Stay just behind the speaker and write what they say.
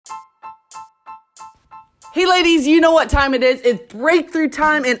Hey ladies, you know what time it is. It's breakthrough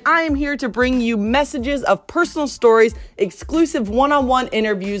time, and I am here to bring you messages of personal stories, exclusive one-on-one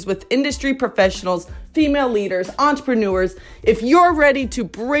interviews with industry professionals, female leaders, entrepreneurs. If you're ready to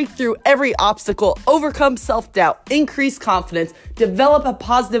break through every obstacle, overcome self-doubt, increase confidence, develop a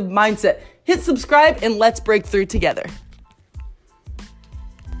positive mindset, hit subscribe and let's break through together.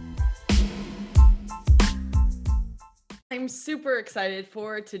 I'm super excited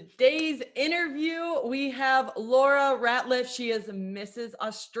for today's interview. We have Laura Ratliff. She is Mrs.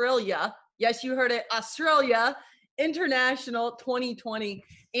 Australia. Yes, you heard it, Australia International 2020.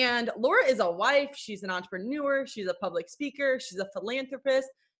 And Laura is a wife. She's an entrepreneur. She's a public speaker. She's a philanthropist.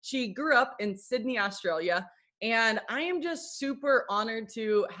 She grew up in Sydney, Australia. And I am just super honored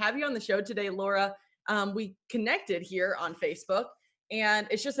to have you on the show today, Laura. We connected here on Facebook. And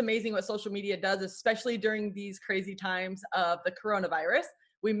it's just amazing what social media does, especially during these crazy times of the coronavirus.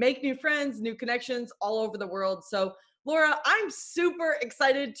 We make new friends, new connections all over the world. So, Laura, I'm super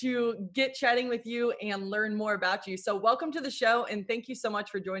excited to get chatting with you and learn more about you. So welcome to the show, and thank you so much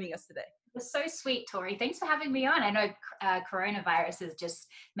for joining us today. It was so sweet, Tori. Thanks for having me on. I know coronavirus has just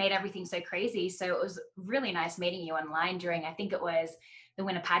made everything so crazy. So it was really nice meeting you online during, I think it was the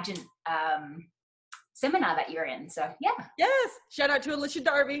Winter Pageant seminar that you're in. So yeah. Yes. Shout out to Alicia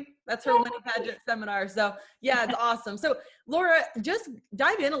Darby. That's her Winter Pageant seminar. So yeah, it's awesome. So Laura, just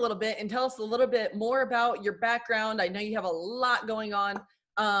dive in a little bit and tell us a little bit more about your background. I know you have a lot going on,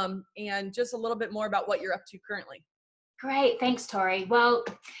 and just a little bit more about what you're up to currently. Great. Thanks, Tori. Well,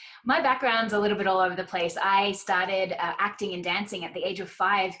 my background's a little bit all over the place. I started acting and dancing at the age of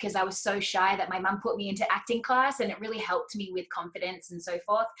 5 because I was so shy that my mum put me into acting class, and it really helped me with confidence and so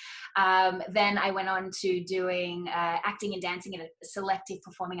forth. Then I went on to doing acting and dancing at a selective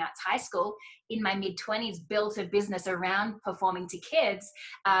performing arts high school. In my mid-20s, built a business around performing to kids.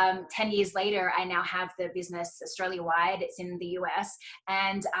 10 years later, I now have the business Australia-wide. It's in the US,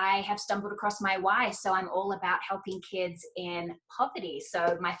 and I have stumbled across my why. So I'm all about helping kids in poverty.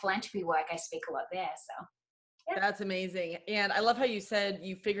 So my philanthropy work, I speak a lot there. So yeah. That's amazing. And I love how you said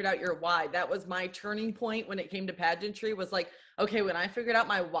you figured out your why. That was my turning point when it came to pageantry, was like, okay, when I figured out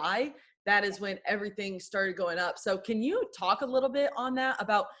my why, that is when everything started going up. So can you talk a little bit on that,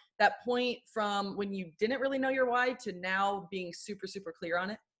 about that point from when you didn't really know your why to now being super, super clear on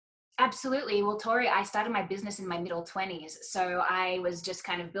it? Absolutely. Well, Tori, I started my business in my middle 20s. So I was just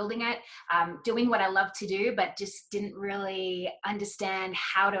kind of building it, doing what I love to do, but just didn't really understand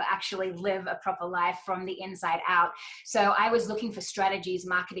how to actually live a proper life from the inside out. So I was looking for strategies,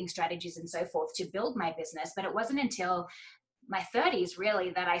 marketing strategies, and so forth to build my business. But it wasn't until my 30s really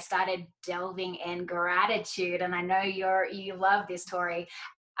that I started delving in gratitude. And I know you love this, Tori.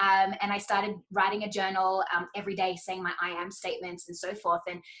 And I started writing a journal every day, saying my I am statements and so forth.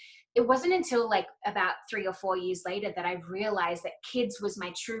 And it wasn't until like about 3 or 4 years later that I realized that kids was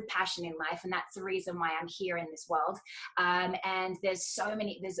my true passion in life. And that's the reason why I'm here in this world. And there's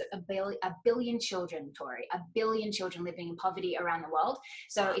a billion children, Tori, a billion children living in poverty around the world.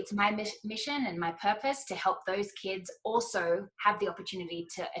 So it's my mission and my purpose to help those kids also have the opportunity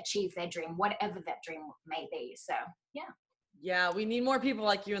to achieve their dream, whatever that dream may be. So yeah. Yeah, we need more people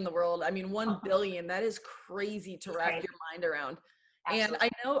like you in the world. I mean, 1 billion, that is crazy to wrap your mind around. Absolutely. And I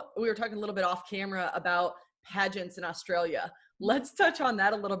know we were talking a little bit off camera about pageants in Australia. Let's touch on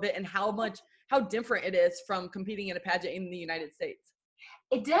that a little bit and how different it is from competing in a pageant in the United States.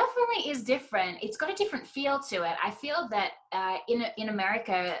 It definitely is different. It's got a different feel to it. I feel that in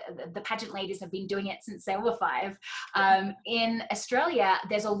America, the pageant ladies have been doing it since they were 5. In Australia,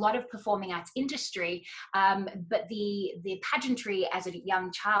 there's a lot of performing arts industry, but the pageantry as a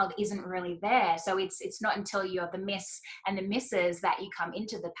young child isn't really there. So it's not until you're the Miss and the Misses that you come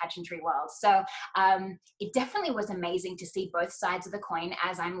into the pageantry world. So it definitely was amazing to see both sides of the coin,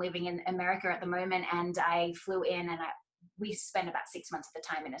 as I'm living in America at the moment, and I flew in and we spend about 6 months of the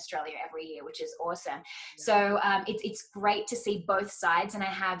time in Australia every year, which is awesome. Yeah. So it's great to see both sides. And I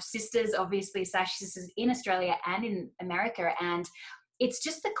have sisters, obviously, Sash sisters in Australia and in America. And it's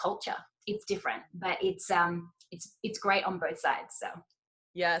just the culture. It's different, but it's great on both sides. So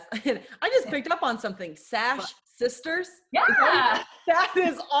yes, I just picked up on something. Sash sisters. Yeah, that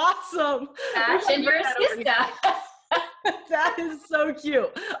is awesome. Sash and your sister. That is so cute.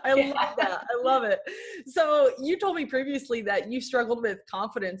 I love that. I love it. So you told me previously that you struggled with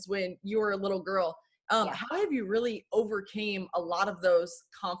confidence when you were a little girl. How have you really overcame a lot of those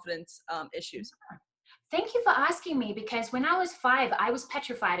confidence issues? Thank you for asking me, because when I was 5, I was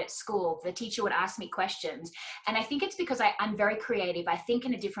petrified at school. The teacher would ask me questions. And I think it's because I'm very creative. I think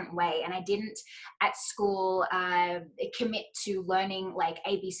in a different way. And I didn't at school commit to learning like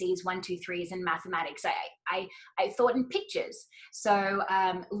ABCs, 1, 2, 3s and mathematics. I thought in pictures. So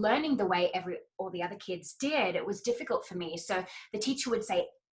learning the way all the other kids did, it was difficult for me. So the teacher would say,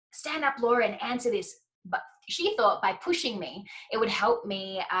 stand up, Laura, and answer this. But she thought by pushing me, it would help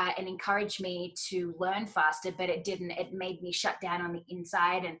me and encourage me to learn faster, but it didn't. It made me shut down on the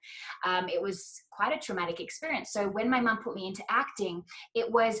inside, and it was quite a traumatic experience. So when my mum put me into acting, it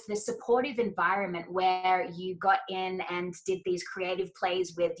was the supportive environment where you got in and did these creative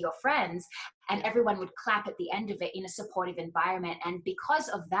plays with your friends, and everyone would clap at the end of it in a supportive environment. And because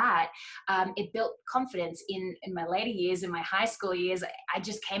of that, it built confidence in my later years, in my high school years. I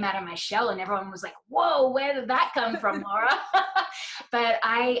just came out of my shell and everyone was like, whoa, where did that come from, Laura? But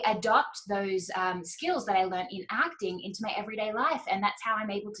I adopt those skills that I learned in acting into my everyday life. And that's how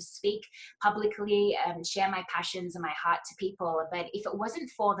I'm able to speak publicly and share my passions and my heart to people. But if it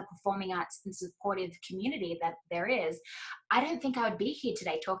wasn't for the performing arts and supportive community that there is, I don't think I would be here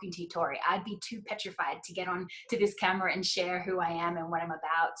today talking to you, Tori. I'd be too petrified to get on to this camera and share who I am and what I'm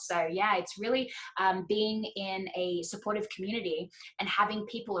about. So yeah, it's really being in a supportive community and having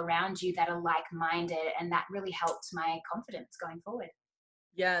people around you that are like-minded, and that really helped my confidence going forward.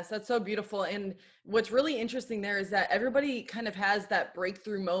 Yes, that's so beautiful. And what's really interesting there is that everybody kind of has that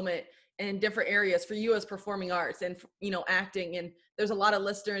breakthrough moment in different areas. For you as performing arts and, acting. And there's a lot of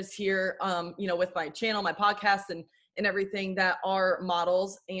listeners here, with my channel, my podcast and everything that are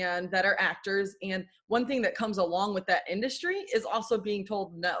models and that are actors. And one thing that comes along with that industry is also being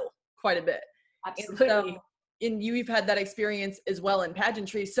told no quite a bit. Absolutely. And so, you've had that experience as well in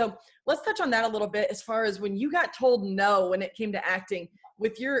pageantry. So let's touch on that a little bit as far as when you got told no when it came to acting.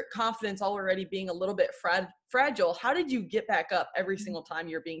 With your confidence already being a little bit fragile, how did you get back up every single time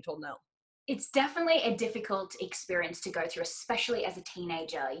you're being told no? It's definitely a difficult experience to go through, especially as a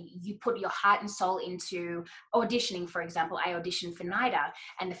teenager. You put your heart and soul into auditioning. For example, I auditioned for NIDA,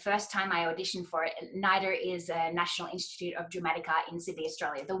 and the first time I auditioned for it, NIDA is a National Institute of Dramatic Art in Sydney,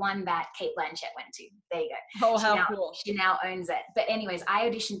 Australia, the one that Kate Blanchett went to. There you go. Oh, how cool. She now owns it. But anyways, I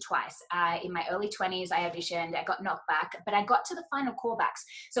auditioned twice. In my early 20s, I auditioned, I got knocked back, but I got to the final callbacks.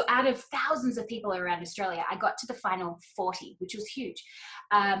 So out of thousands of people around Australia, I got to the final 40, which was huge.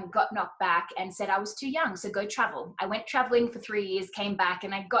 Got knocked back and said I was too young, so go travel. I went traveling for 3 years, came back,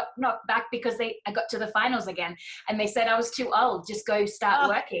 and I got knocked back because I got to the finals again, and they said I was too old, just go start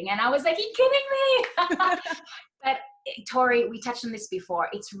working. And I was like, are you kidding me? But Tori, we touched on this before.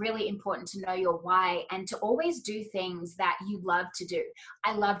 It's really important to know your why and to always do things that you love to do.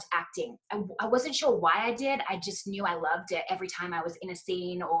 I loved acting. I wasn't sure why I did. I just knew I loved it every time I was in a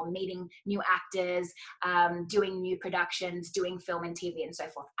scene or meeting new actors, doing new productions, doing film and TV and so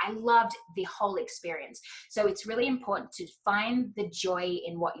forth. I loved the whole experience. So it's really important to find the joy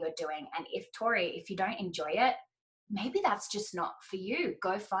in what you're doing. And if you don't enjoy it, maybe that's just not for you.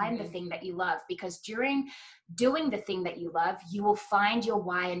 Go find the thing that you love, because during doing the thing that you love, you will find your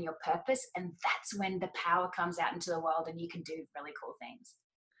why and your purpose. And that's when the power comes out into the world and you can do really cool things.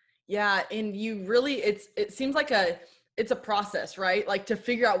 Yeah. And you really, it seems like it's a process, right? Like to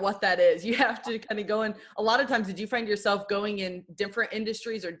figure out what that is, you have to kind of go in. A lot of times, did you find yourself going in different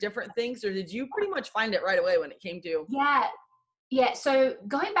industries or different things, or did you pretty much find it right away when it came to? Yeah. So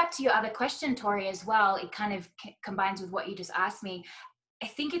going back to your other question, Tori, as well, it kind of combines with what you just asked me. I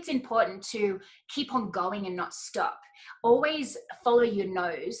think it's important to keep on going and not stop. Always follow your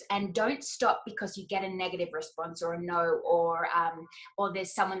nose and don't stop because you get a negative response or a no, or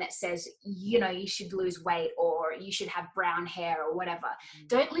there's someone that says, you should lose weight or you should have brown hair or whatever.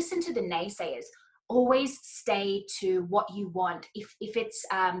 Don't listen to the naysayers. Always stay to what you want. If it's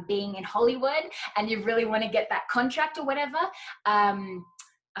being in Hollywood and you really want to get that contract or whatever, oh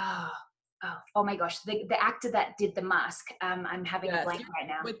my gosh, the actor that did The Mask, I'm having a blank right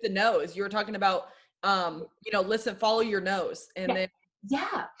now. With the nose, you were talking about, listen, follow your nose. And then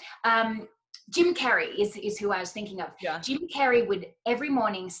Jim Carrey is who I was thinking of. Yeah. Jim Carrey would every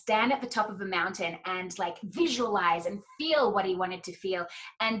morning stand at the top of a mountain and like visualize and feel what he wanted to feel.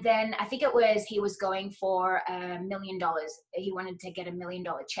 And then I think he was going for $1 million. He wanted to get $1 million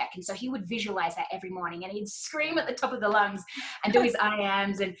check. And so he would visualize that every morning and he'd scream at the top of the lungs and do his I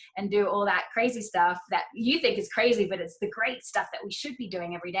ams and do all that crazy stuff that you think is crazy, but it's the great stuff that we should be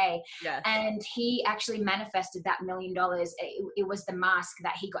doing every day. Yes. And he actually manifested that $1 million. It was The Mask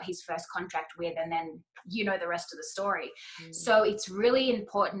that he got his first contract with, and then the rest of the story. So it's really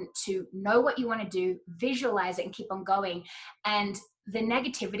important to know what you want to do, visualize it, and keep on going. And the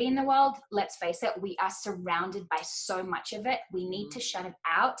negativity in the world, let's face it, we are surrounded by so much of it. We need to shut it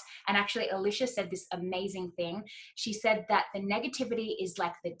out. And actually, Alicia said this amazing thing. She said that the negativity is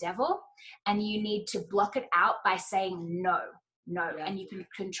like the devil, and you need to block it out by saying no. And you can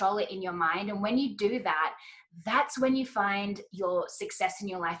control it in your mind. And when you do that, that's when you find your success in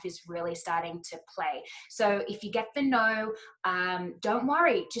your life is really starting to play. So if you get the no, don't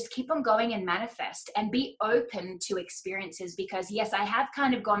worry, just keep on going and manifest and be open to experiences, because yes, I have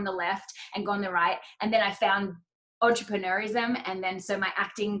kind of gone the left and gone the right. And then I found entrepreneurism, and then so my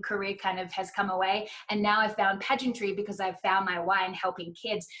acting career kind of has come away, and now I found pageantry because I've found my why in helping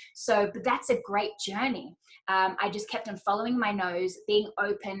kids. So but that's a great journey. I just kept on following my nose, being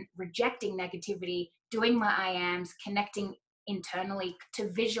open, rejecting negativity, doing my I ams, connecting internally to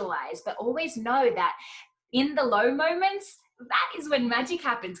visualize, but always know that in the low moments, that is when magic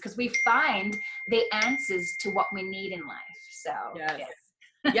happens, because we find the answers to what we need in life. So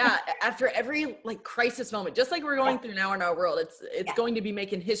yeah, after every like crisis moment, just like we're going through now in our world, it's going to be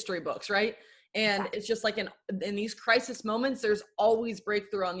making history books, right? And it's just like in these crisis moments, there's always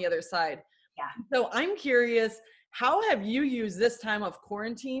breakthrough on the other side. So I'm curious, how have you used this time of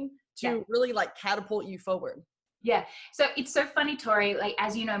quarantine to really like catapult you forward? Yeah. So it's so funny, Tori, like,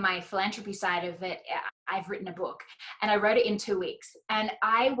 as you know, my philanthropy side of it, I've written a book, and I wrote it in 2 weeks, and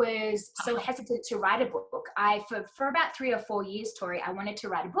I was so hesitant to write a book. For about 3 or 4 years, Tori, I wanted to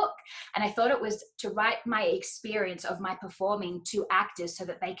write a book, and I thought it was to write my experience of my performing to actors so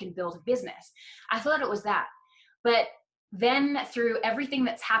that they can build a business. I thought it was that. But then through everything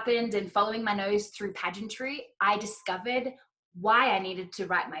that's happened and following my nose through pageantry, I discovered why I needed to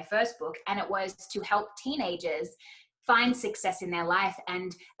write my first book. And it was to help teenagers find success in their life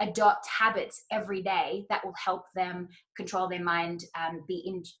and adopt habits every day that will help them control their mind,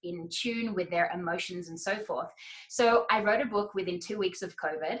 be in tune with their emotions and so forth. So I wrote a book within 2 weeks of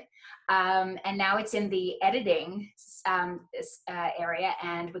COVID, and now it's in the editing area,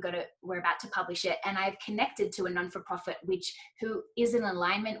 and we're about to publish it. And I've connected to a non-for-profit who is in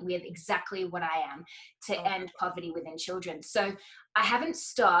alignment with exactly what I am, to end poverty within children. So I haven't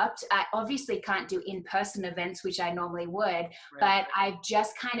stopped. I obviously can't do in-person events, which I normally would, but I've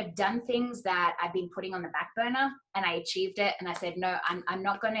just kind of done things that I've been putting on the back burner, and I achieved it. And I said, no, I'm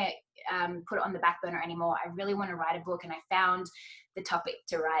not going to put it on the back burner anymore. I really want to write a book, and I found the topic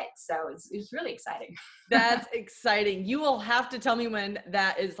to write. So it's really exciting. That's exciting. You will have to tell me when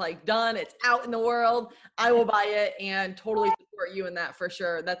that is like done. It's out in the world. I will buy it and totally support you in that for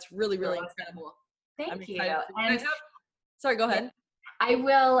sure. That's really, really incredible. Thank you. And sorry, go ahead. I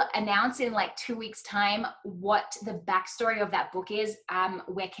will announce in like 2 weeks' time what the backstory of that book is.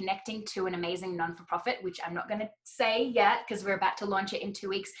 We're connecting to an amazing non-for-profit, which I'm not going to say yet because we're about to launch it in 2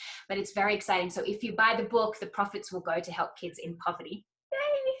 weeks, but it's very exciting. So if you buy the book, the profits will go to help kids in poverty.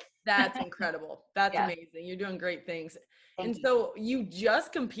 Yay! That's incredible. That's amazing. You're doing great things. So you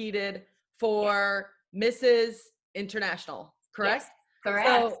just for Mrs. International, correct? Yes, correct.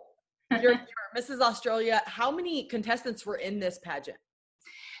 So you're Mrs. Australia. How many contestants were in this pageant?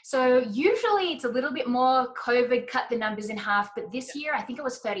 So usually it's a little bit more. COVID cut the numbers in half, but this year I think it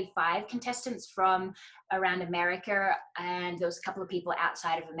was 35 contestants from around America, and there was a couple of people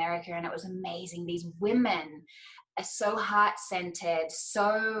outside of America, and it was amazing. These women are so heart-centered,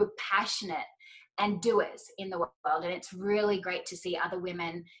 so passionate, and doers in the world, and it's really great to see other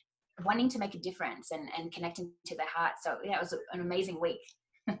women wanting to make a difference and connecting to their heart. So yeah, it was an amazing week.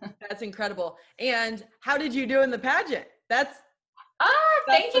 That's incredible. And how did you do in the pageant? That's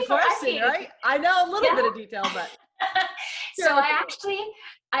thank you for asking. Right? I know a little bit of detail, but so I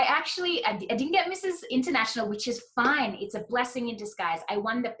didn't get Mrs. International, which is fine. It's a blessing in disguise. I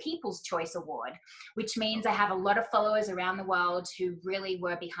won the People's Choice Award, which means I have a lot of followers around the world who really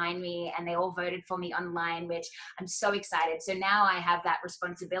were behind me, and they all voted for me online, which I'm so excited. So now I have that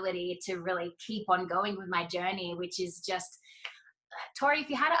responsibility to really keep on going with my journey, which is just, Tori, if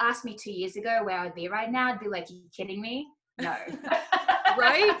you had asked me 2 years ago where I would be right now, I'd be like, are you kidding me? No.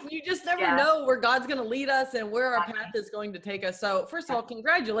 Right? You just never know where God's going to lead us and where our path is going to take us. So first of all,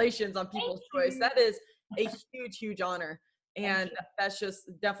 congratulations on People's Choice. That is a huge, huge honor. And that's just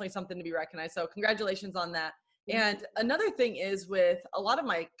definitely something to be recognized. So congratulations on that. And another thing is with a lot of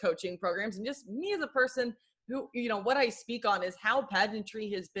my coaching programs, and just me as a person who, what I speak on is how pageantry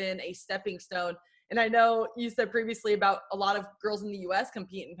has been a stepping stone. And I know you said previously about a lot of girls in the US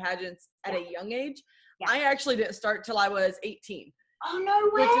compete in pageants at a young age. I actually didn't start till I was 18. Oh, no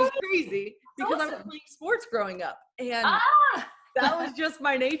way. Which is crazy because I was playing sports growing up. And that was just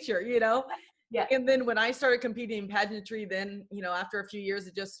my nature, Yeah. And then when I started competing in pageantry, then, after a few years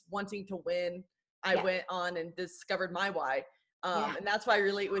of just wanting to win, I went on and discovered my why. Yeah. And that's why I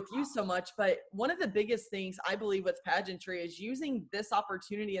relate with you so much. But one of the biggest things I believe with pageantry is using this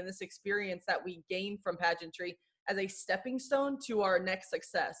opportunity and this experience that we gain from pageantry as a stepping stone to our next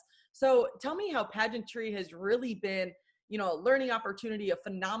success. So tell me how pageantry has really been, a learning opportunity, a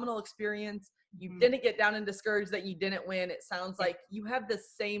phenomenal experience. You Mhm. didn't get down and discouraged that you didn't win. It sounds Yeah. like you have the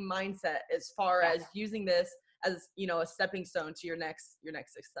same mindset as far Yeah. as using this as, a stepping stone to your next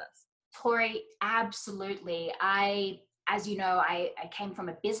success. Tori, absolutely. As you know, I came from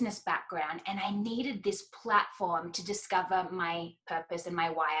a business background and I needed this platform to discover my purpose and my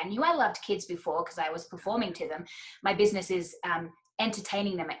why. I knew I loved kids before because I was performing to them. My business is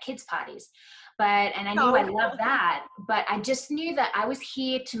entertaining them at kids' parties. And I knew I Oh, loved that, but I just knew that I was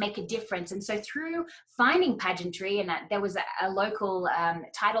here to make a difference. And so through finding pageantry, and there was a local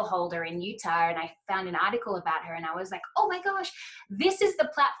title holder in Utah, and I found an article about her, and I was like, oh my gosh, this is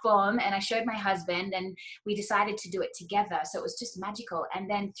the platform. And I showed my husband, and we decided to do it together. So it was just magical. And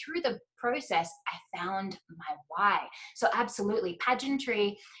then through the process, I found my why. So absolutely,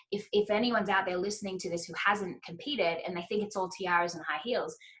 pageantry, if anyone's out there listening to this who hasn't competed and they think it's all tiaras and high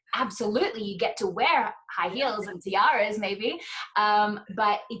heels, absolutely, you get to wear high yeah. heels and tiaras maybe,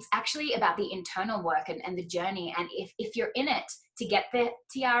 but it's actually about the internal work and the journey. And if you're in it to get the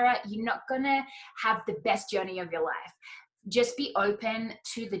tiara, you're not gonna have the best journey of your life. Just be open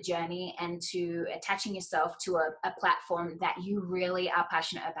to the journey and to attaching yourself to a platform that you really are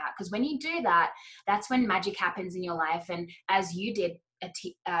passionate about, because when you do that, that's when magic happens in your life. And as you did,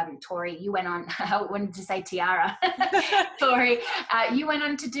 Tori, you went on, I wanted to say tiara, Tori, you went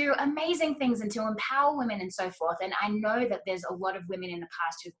on to do amazing things and to empower women and so forth. And I know that there's a lot of women in the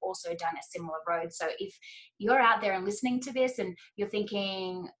past who've also done a similar road. So if you're out there and listening to this and you're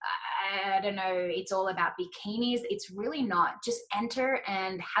thinking, I don't know, it's all about bikinis, it's really not. Just enter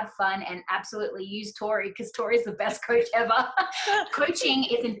and have fun, and absolutely use Tori, because Tori's the best coach ever. Coaching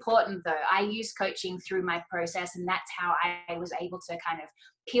is important though. I use coaching through my process, and that's how I was able to kind of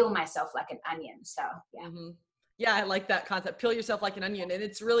peel myself like an onion. So yeah. hmm Yeah, I like that concept. Peel yourself like an onion. And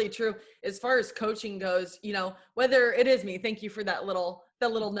it's really true as far as coaching goes, whether it is me, thank you for that little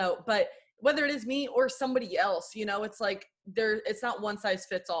note, but whether it is me or somebody else, it's like it's not one size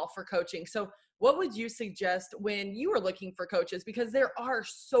fits all for coaching. So what would you suggest when you were looking for coaches? Because there are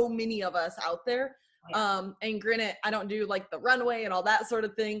so many of us out there. Yeah. And granted, I don't do like the runway and all that sort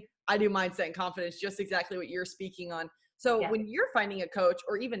of thing. I do mindset and confidence, just exactly what you're speaking on. So Yeah. when you're finding a coach,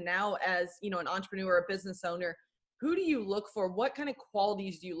 or even now as, an entrepreneur, a business owner, who do you look for? What kind of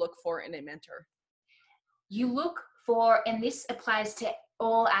qualities do you look for in a mentor? You look for, and this applies to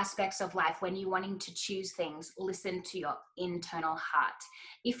all aspects of life, when you're wanting to choose things, listen to your internal heart.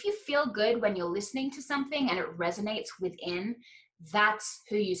 If you feel good when you're listening to something and it resonates within, that's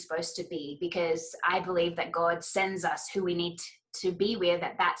who you're supposed to be, because I believe that God sends us who we need to be with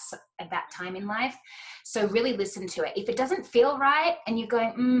at that time in life. So really listen to it. If it doesn't feel right and you're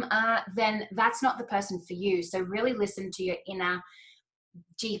going then that's not the person for you. So really listen to your inner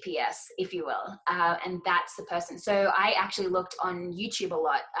GPS, if you will, and that's the person. So I actually looked on YouTube a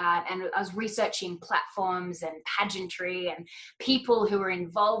lot, and I was researching platforms and pageantry and people who were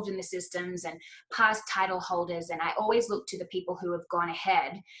involved in the systems and past title holders. And I always look to the people who have gone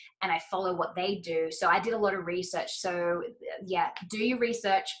ahead, and I follow what they do. So I did a lot of research. So yeah, do your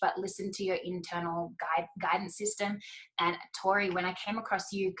research, but listen to your internal guidance system. And Tori, when I came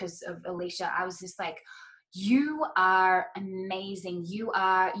across you because of Alicia, I was just like, you are amazing. You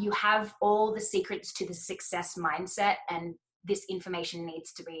have all the secrets to the success mindset, and this information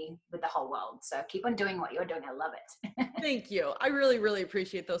needs to be with the whole world. So keep on doing what you're doing. I love it. Thank you. I really, really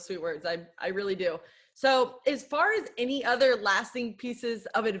appreciate those sweet words. I really do. So as far as any other lasting pieces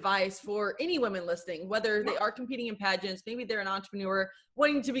of advice for any women listening, whether they are competing in pageants, maybe they're an entrepreneur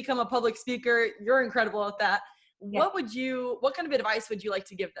wanting to become a public speaker, you're incredible at that. Yeah. What kind of advice would you like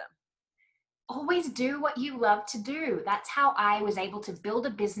to give them? Always do what you love to do. That's how I was able to build a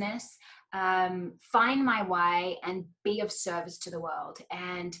business, find my why, and be of service to the world.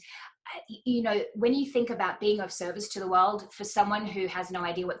 And when you think about being of service to the world, for someone who has no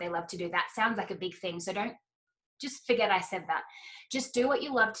idea what they love to do, that sounds like a big thing. So don't just forget I said that. Just do what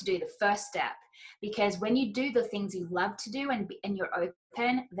you love to do, the first step. Because when you do the things you love to do and you're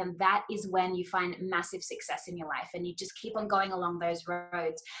open, then that is when you find massive success in your life, and you just keep on going along those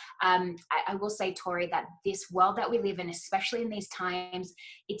roads. I will say, Tori, that this world that we live in, especially in these times,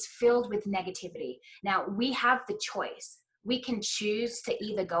 it's filled with negativity. Now, we have the choice. We can choose to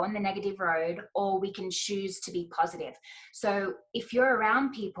either go on the negative road, or we can choose to be positive. So if you're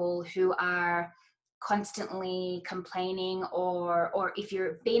around people who are constantly complaining, or if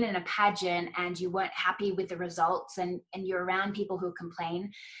you're being in a pageant and you weren't happy with the results and you're around people who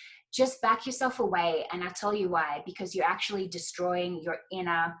complain, just back yourself away. And I'll tell you why. Because you're actually destroying your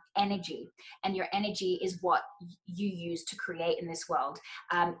inner energy, and your energy is what you use to create in this world.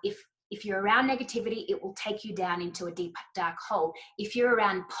 If you're around negativity, it will take you down into a deep, dark hole. If you're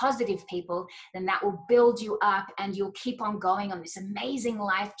around positive people, then that will build you up, and you'll keep on going on this amazing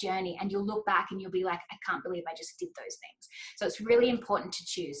life journey. And you'll look back and you'll be like, I can't believe I just did those things. So it's really important to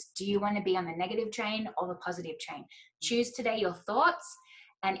choose. Do you want to be on the negative train or the positive train? Choose today your thoughts.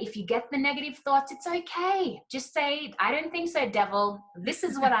 And if you get the negative thoughts, it's okay. Just say, I don't think so, devil. This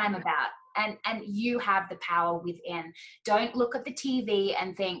is what I'm about. And you have the power within. Don't look at the TV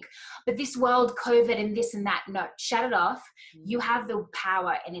and think, but this world, COVID and this and that. No, shut it off. You have the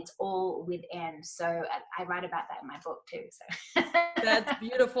power, and it's all within. So I write about that in my book too. So That's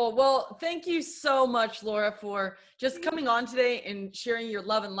beautiful. Well, thank you so much, Laura, for just coming on today and sharing your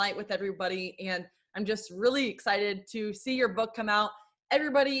love and light with everybody. And I'm just really excited to see your book come out.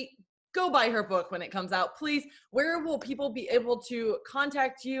 Everybody, go buy her book when it comes out, please. Where will people be able to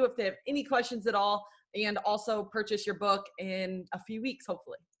contact you if they have any questions at all, and also purchase your book in a few weeks,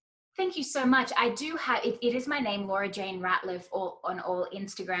 hopefully? Thank you so much. I do have, it is my name, Laura Jane Ratliff, on all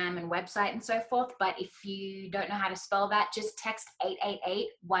Instagram and website and so forth. But if you don't know how to spell that, just text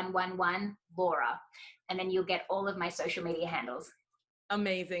 888-111-LAURA, and then you'll get all of my social media handles.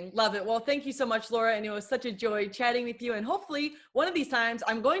 Amazing. Love it. Well, thank you so much, Laura. And it was such a joy chatting with you. And hopefully one of these times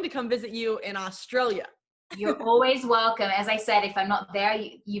I'm going to come visit you in Australia. You're always welcome. As I said, if I'm not there,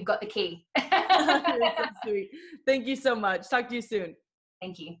 you've got the key. You're so sweet. Thank you so much. Talk to you soon.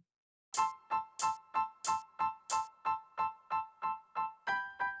 Thank you.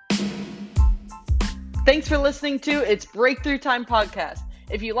 Thanks for listening to It's Breakthrough Time Podcast.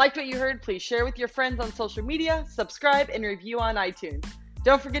 If you liked what you heard, please share with your friends on social media, subscribe, and review on iTunes.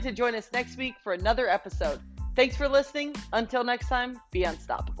 Don't forget to join us next week for another episode. Thanks for listening. Until next time, be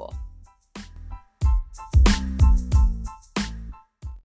unstoppable.